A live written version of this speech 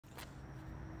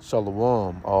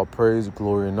Shalom, all praise,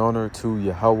 glory, and honor to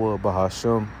Yahweh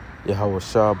Bahashem, Yahweh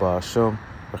Shah Bahashem,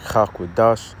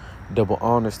 Rachak. Double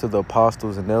honors to the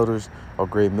apostles and elders, our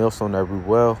great millstone every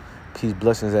well. Peace,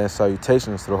 blessings, and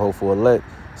salutations to the hopeful elect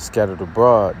scattered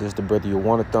abroad. This is the brother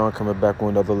Yawanathon coming back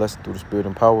with another lesson through the spirit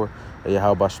and power of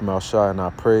Yahweh Shema Shah, and I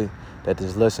pray that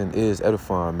this lesson is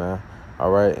edifying, man.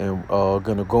 All right, and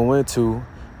gonna go into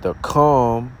the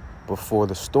calm before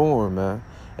the storm, man.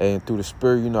 And through the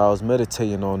spirit, I was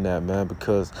meditating on that, man,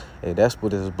 because that's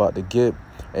what it's about to get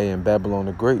in Babylon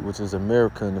the Great, which is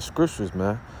America in the scriptures,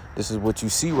 man. This is what you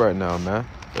see right now, man.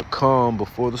 The calm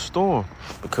before the storm.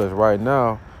 Because right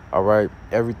now, all right,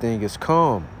 everything is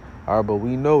calm. All right, but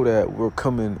we know that we're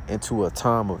coming into a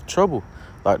time of trouble,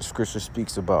 like the scripture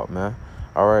speaks about, man.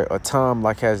 All right, a time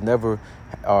like has never,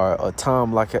 a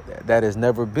time like that has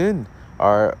never been,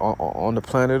 all right, on the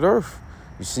planet Earth.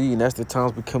 You see, and that's the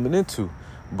times we're coming into.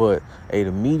 But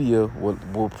the media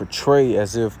will portray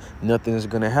as if nothing is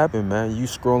gonna happen, man. You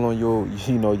scroll on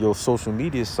your social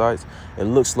media sites, it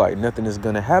looks like nothing is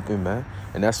gonna happen, man.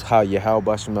 And that's how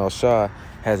Yahweh Shema Shah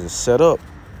has it set up.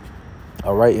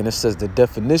 All right, and it says the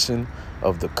definition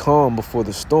of the calm before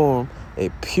the storm, a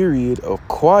period of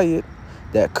quiet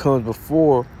that comes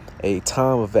before a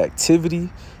time of activity,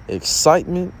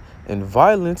 excitement, and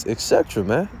violence, etc.,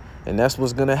 man. And that's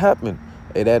what's gonna happen.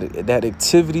 That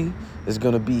activity is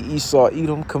going to be Esau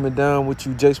Edom coming down with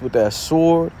you, Jace, with that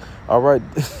sword. All right.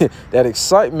 That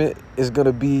excitement is going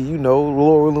to be,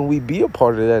 Lord willing, we be a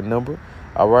part of that number.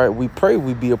 All right. We pray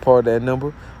we be a part of that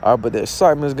number. All right. But the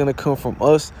excitement is going to come from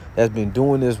us that's been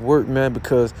doing this work, man,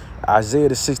 because Isaiah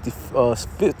the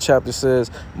 65th chapter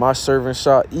says, my servant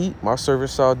shall eat, my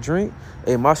servant shall drink,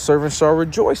 and my servant shall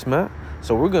rejoice, man.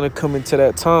 So we're going to come into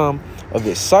that time of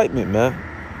excitement, man.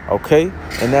 Okay.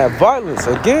 And that violence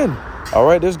again. All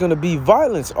right, there's going to be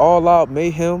violence, all out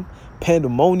mayhem,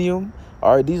 pandemonium.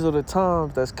 All right, these are the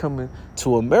times that's coming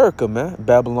to America, man.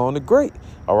 Babylon the Great.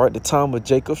 All right, the time of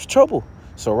Jacob's trouble.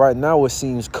 So right now it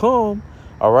seems calm.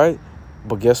 All right,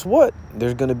 but guess what?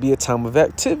 There's going to be a time of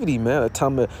activity, man, a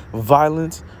time of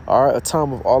violence. All right, a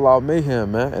time of all out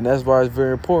mayhem, man. And that's why it's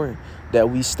very important that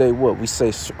we stay what? We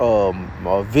stay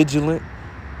vigilant.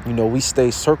 We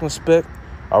stay circumspect.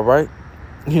 All right,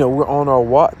 we're on our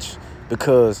watch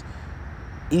because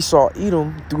Esau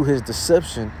Edom, through his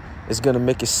deception, is going to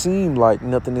make it seem like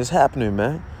nothing is happening,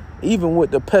 man. Even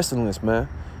with the pestilence, man.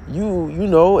 It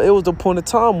was the point of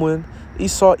time when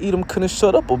Esau Edom couldn't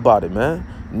shut up about it, man.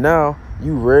 Now,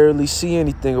 you rarely see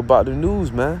anything about the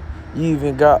news, man. You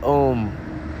even got,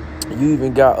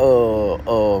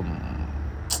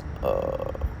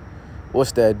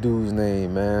 what's that dude's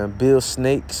name, man? Bill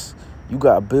Snakes. You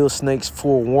got Bill Snakes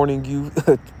forewarning you,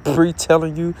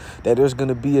 pre-telling you that there's going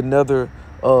to be another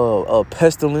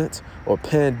pestilence or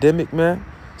pandemic, man.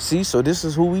 See, so this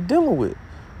is who we dealing with.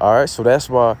 All right, so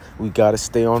that's why we got to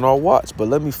stay on our watch. But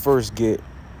let me first get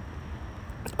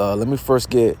 1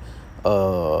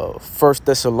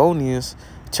 Thessalonians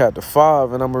chapter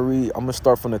 5, and I'm gonna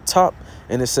start from the top.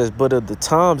 And it says, but of the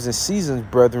times and seasons,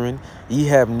 brethren, ye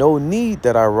have no need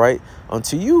that I write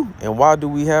unto you. And why do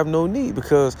we have no need?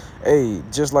 Because,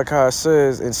 just like how it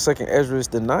says in 2nd Ezra,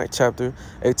 the 9th chapter,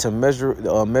 to measure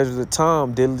the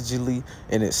time diligently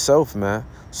in itself, man.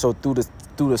 So through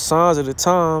the signs of the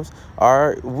times, all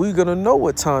right, we're gonna know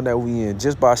what time that we in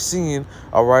just by seeing,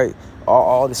 all right,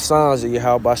 all the signs of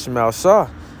Yahweh Shema Shah.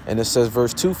 And it says,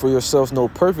 verse 2, for yourselves know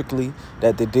perfectly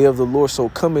that the day of the Lord so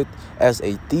cometh as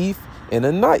a thief in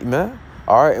the night, man.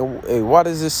 All right, and why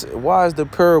is the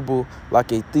parable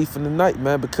like a thief in the night,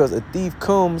 man? Because a thief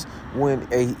comes when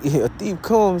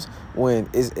when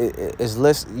it's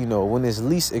less, when it's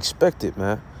least expected,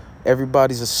 man.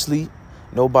 Everybody's asleep,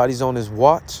 nobody's on his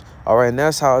watch. All right, and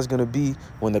that's how it's gonna be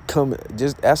when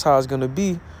that's how it's gonna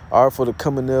be, all right, for the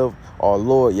coming of our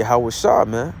Lord Yahweh Shah,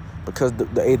 man. Because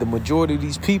the majority of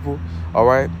these people, all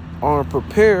right, aren't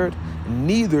prepared,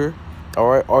 neither, all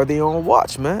right, are they on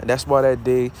watch, man. That's why that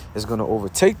day is going to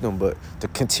overtake them. But to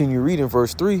continue reading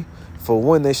verse 3, for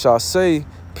when they shall say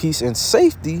peace and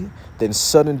safety, then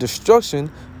sudden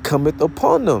destruction cometh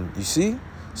upon them. You see?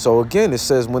 So again, it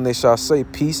says when they shall say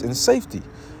peace and safety.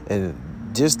 And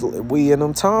just we in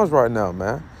them times right now,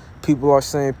 man. People are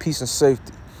saying peace and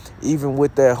safety. Even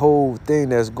with that whole thing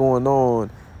that's going on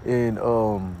in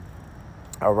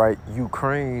all right,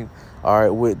 Ukraine, all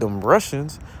right, with them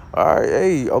Russians, all right,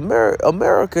 hey,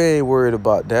 America ain't worried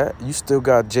about that. You still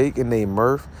got Jake and they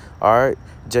Murph, all right.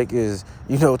 Jake is,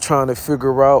 trying to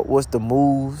figure out what's the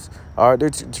moves. All right, they're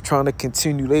trying to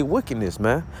continue their wickedness,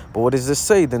 man. But what does it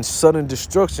say? Then sudden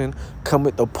destruction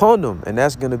cometh upon them, and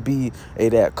that's gonna be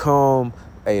that calm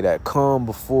hey, that calm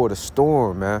before the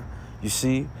storm, man. You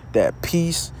see, that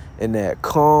peace and that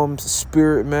calm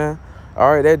spirit, man.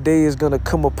 All right, that day is going to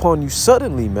come upon you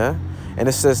suddenly, man. And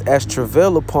it says, as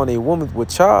travail upon a woman with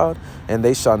child, and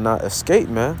they shall not escape,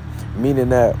 man. Meaning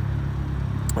that,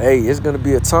 hey, it's going to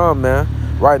be a time, man.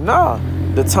 Right now,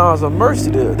 the times of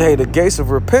mercy, the gates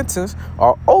of repentance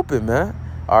are open, man.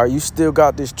 All right, you still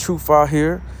got this truth out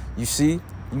here. You see,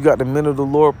 you got the men of the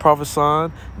Lord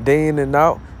prophesying day in and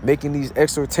out, making these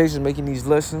exhortations, making these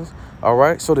lessons. All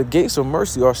right, so the gates of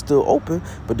mercy are still open,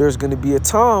 but there's going to be a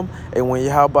time, and when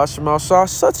Yahweh Shema Shah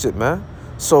shuts it, man.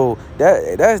 So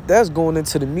that's going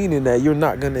into the meaning that you're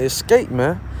not going to escape,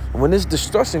 man. When this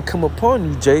destruction come upon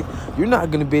you, Jake, you're not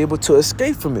going to be able to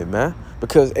escape from it, man.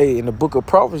 Because, hey, in the book of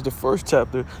Proverbs, the 1st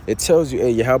chapter, it tells you,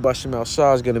 hey, Yahweh Shema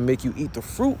Shah is going to make you eat the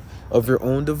fruit of your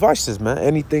own devices, man.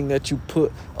 Anything that you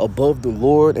put above the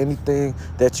Lord, anything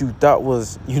that you thought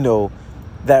was, you know,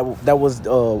 that was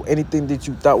anything that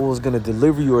you thought was going to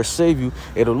deliver you or save you,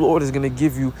 and the Lord is going to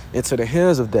give you into the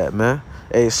hands of that, man.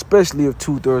 Hey, especially of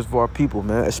 2/3 of our people,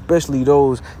 man. Especially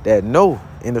those that know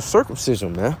in the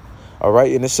circumcision, man. All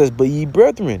right, and it says, but ye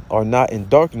brethren are not in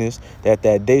darkness, that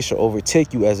day shall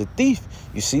overtake you as a thief.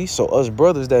 You see, so us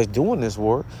brothers that's doing this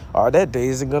work, that day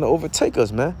isn't going to overtake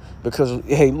us, man. Because,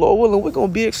 hey, Lord willing, we're going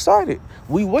to be excited.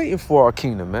 We waiting for our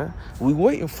kingdom, man. We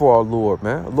waiting for our Lord,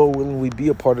 man. Lord willing, we be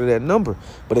a part of that number.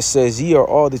 But it says, ye are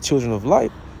all the children of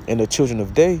light and the children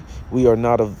of day. We are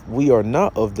not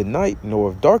of the night nor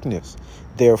of darkness.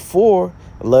 Therefore,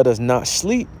 let us not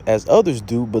sleep as others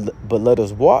do, but let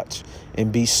us watch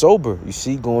and be sober. You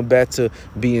see, going back to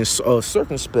being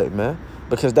circumspect, man,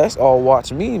 because that's all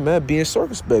watch mean, man. Being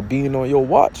circumspect, being on your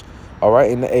watch. All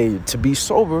right. And to be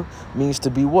sober means to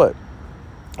be what?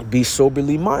 Be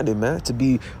soberly minded, man. To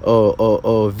be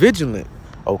vigilant.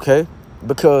 OK,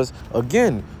 because,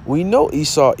 again, we know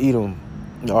Esau Edom.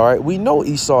 All right. We know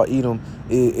Esau Edom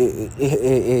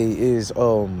is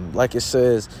like it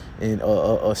says in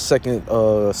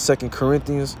second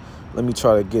Corinthians. Let me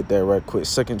try to get that right quick.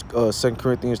 Second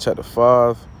Corinthians chapter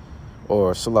 5,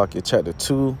 or Salakia chapter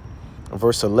 2,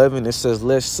 verse 11. It says,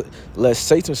 lest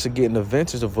Satan should get an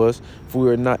advantage of us, for we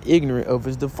are not ignorant of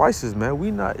his devices, man.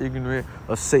 We not ignorant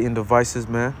of Satan's devices,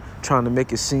 man. Trying to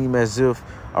make it seem as if,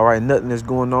 all right, nothing is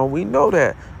going on. We know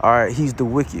that, all right, he's the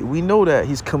wicked. We know that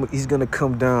he's gonna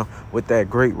come down with that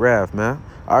great wrath, man.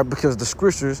 All right, because the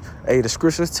scriptures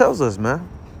tells us, man.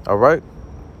 All right.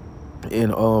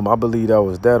 And I believe that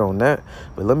was that on that.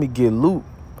 But let me get Luke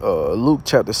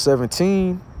chapter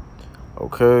 17.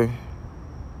 Okay.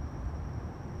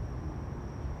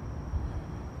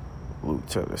 Luke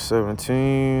chapter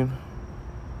 17.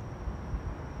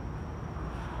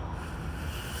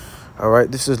 All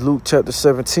right, this is Luke chapter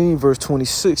 17, verse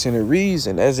 26, and it reads,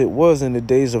 and as it was in the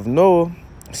days of Noah,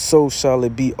 so shall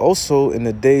it be also in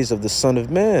the days of the Son of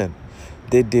Man.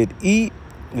 They did eat,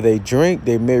 they drank,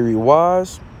 they married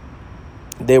wives.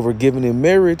 They were given in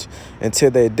marriage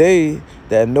until that day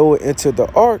that Noah entered the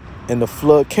ark, and the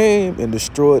flood came and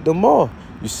destroyed them all.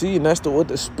 You see, and that's what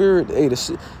the spirit, hey,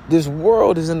 this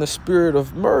world is in the spirit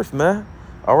of mirth, man.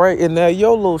 All right, in that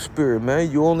YOLO spirit,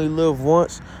 man. You only live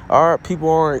once. All right, people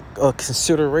aren't a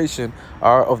consideration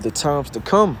of the times to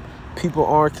come. People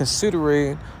aren't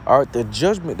considering the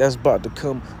judgment that's about to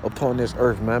come upon this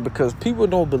earth, man. Because people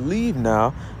don't believe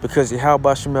now, because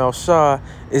Yahweh Shema Shah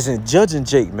isn't judging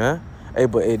Jake, man. Hey,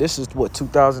 but hey, this is what,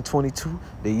 2022,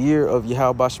 the year of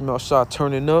Yahweh Shema Shah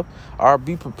turning up. All right,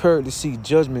 be prepared to see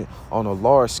judgment on a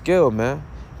large scale, man.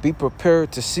 Be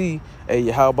prepared to see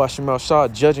Yahweh Shema Shah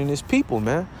judging his people,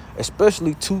 man.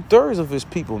 Especially 2/3 of his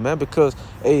people, man. Because,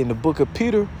 hey, in the book of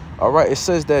Peter, all right, it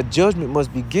says that judgment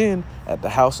must begin at the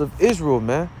house of Israel,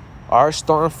 man. All right,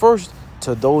 starting first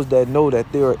to those that know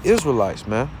that they are Israelites,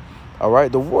 man. All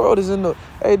right, the world is in the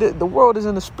world is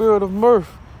in the spirit of mirth.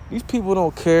 These people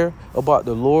don't care about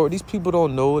the Lord. These people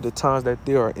don't know the times that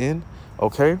they are in.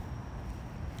 Okay.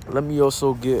 Let me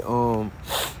also get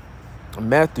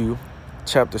Matthew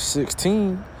chapter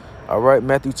 16. All right,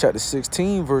 Matthew chapter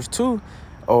 16, verse 2.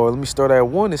 Or let me start at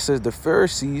 1. It says, the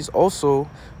Pharisees also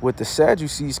with the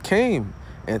Sadducees came,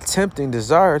 and tempting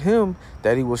desired him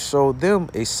that he would show them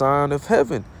a sign of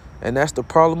heaven. And that's the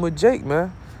problem with Jake,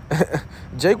 man.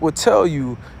 Jake will tell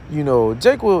you,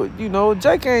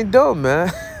 Jake ain't dumb,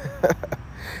 man.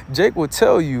 Jake will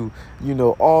tell you,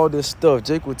 all this stuff.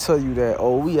 Jake will tell you that,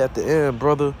 oh, we at the end,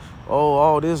 brother. Oh,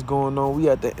 all this going on, we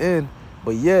at the end.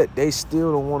 But yet they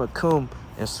still don't want to come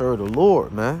and serve the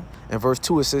Lord, man. In verse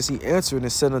 2, it says, he answered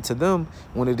and said unto them,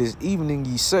 when it is evening,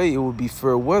 ye say it will be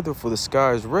fair weather, for the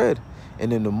sky is red.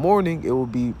 And in the morning it will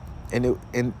be, and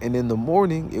in the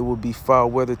morning it will be foul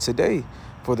weather today.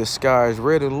 For the sky is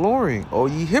red and lowering. O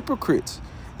ye hypocrites,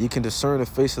 ye can discern the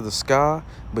face of the sky,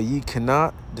 but ye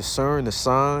cannot discern the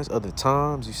signs of the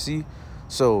times. You see?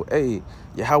 So, hey,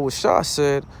 Yahweh Shah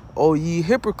said, "O ye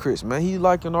hypocrites," man. He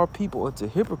likened our people into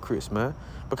hypocrites, man.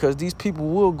 Because these people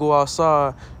will go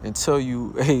outside and tell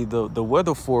you, hey, the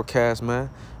weather forecast, man.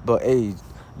 But, hey,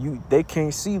 they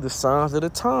can't see the signs of the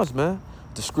times, man.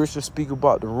 The scriptures speak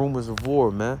about the rumors of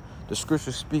war, man. The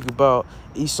scriptures speak about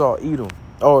Esau, Edom.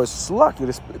 Oh, it's lucky.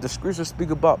 The scriptures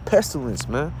speak about pestilence,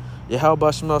 man.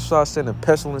 Yahweh Shema Shah sending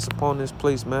pestilence upon this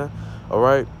place, man. All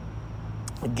right.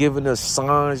 Giving us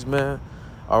signs, man.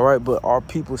 All right. But our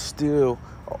people still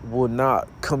will not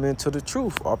come into the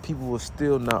truth. Our people will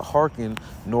still not hearken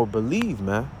nor believe,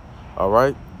 man. All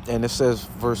right. And it says,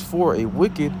 verse 4, a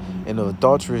wicked and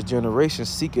adulterous generation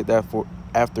seeketh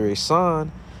after a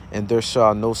sign, and there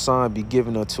shall no sign be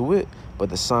given unto it, but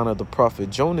the sign of the prophet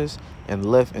Jonas, and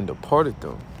left and departed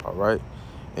them. All right.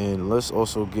 And let's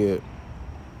also get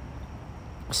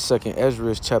 2nd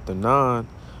Ezra chapter 9.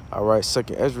 All right.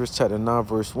 2nd Ezra chapter 9,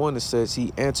 verse 1. It says,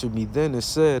 he answered me then and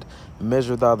said,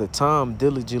 measure thou the time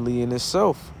diligently in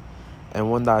itself.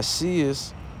 And when thou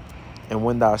seest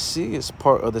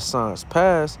part of the signs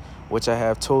past, which I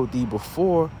have told thee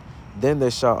before, then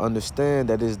they shall understand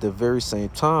that it is the very same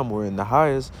time wherein the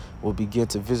highest will begin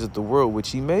to visit the world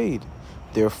which he made.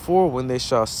 Therefore, when there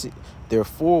shall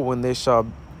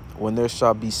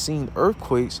be seen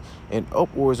earthquakes and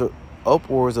uproars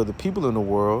of the people in the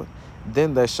world,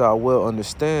 then they shall well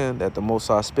understand that the Most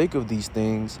High spake of these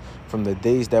things from the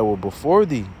days that were before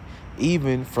thee,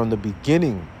 even from the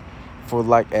beginning. For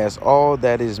like as all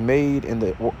that is made in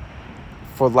the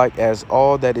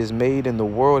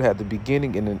world had the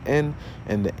beginning and an end,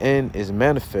 and the end is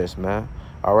manifest, man.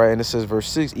 All right. And it says, verse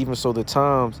 6, even so the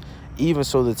times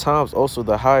also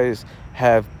the highest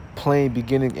have plain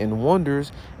beginning and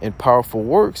wonders and powerful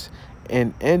works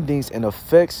and endings and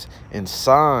effects and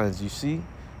signs. You see?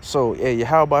 So, yeah,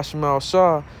 Yahweh Shema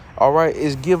Shah, all right,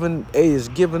 is giving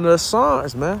us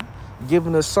signs, man.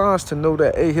 Giving us signs to know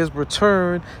that, hey, his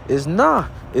return is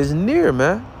near,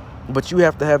 man. But you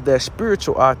have to have that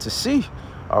spiritual eye to see.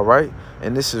 All right.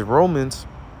 And this is Romans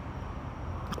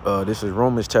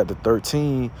chapter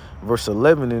 13, verse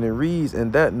 11. And it reads,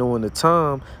 and that knowing the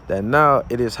time, that now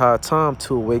it is high time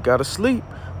to awake out of sleep,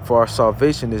 for our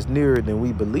salvation is nearer than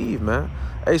we believe, man.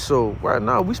 Hey, so right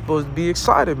now we supposed to be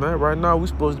excited, man. Right now we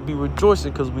supposed to be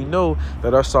rejoicing because we know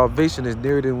that our salvation is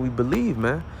nearer than we believe,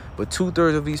 man. But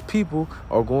 2/3 of these people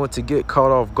are going to get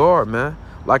caught off guard, man.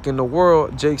 Like in the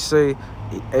world, Jake say,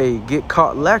 hey, get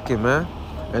caught lacking, man.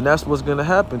 And that's what's going to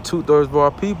happen. 2/3 of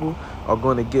our people are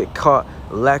going to get caught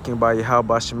lacking by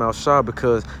Yahweh Shema Shah,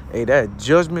 because, hey, that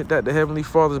judgment that the Heavenly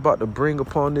Father is about to bring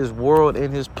upon this world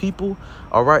and his people,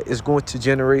 all right, is going to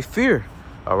generate fear.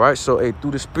 All right. So, hey,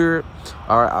 through the Spirit,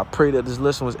 all right, I pray that this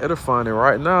lesson was edifying. And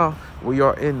right now, we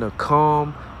are in the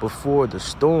calm before the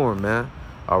storm, man.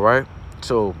 All right.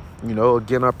 So, you know,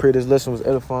 again, I pray this lesson was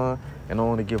edifying. And I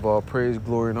want to give all praise,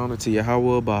 glory, and honor to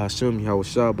Yahweh, Bahasham, Yahweh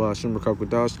Shah, Bahasham,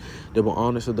 Rakakwadash. Double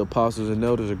honors to the apostles and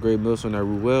elders, a great millstone that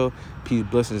rule well. Peace,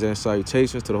 blessings, and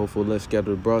salutations to the hopeful left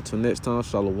scattered abroad. Till next time,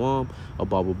 Shalom,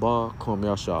 Abba, Kwam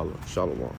Yah Shalom. Shalom.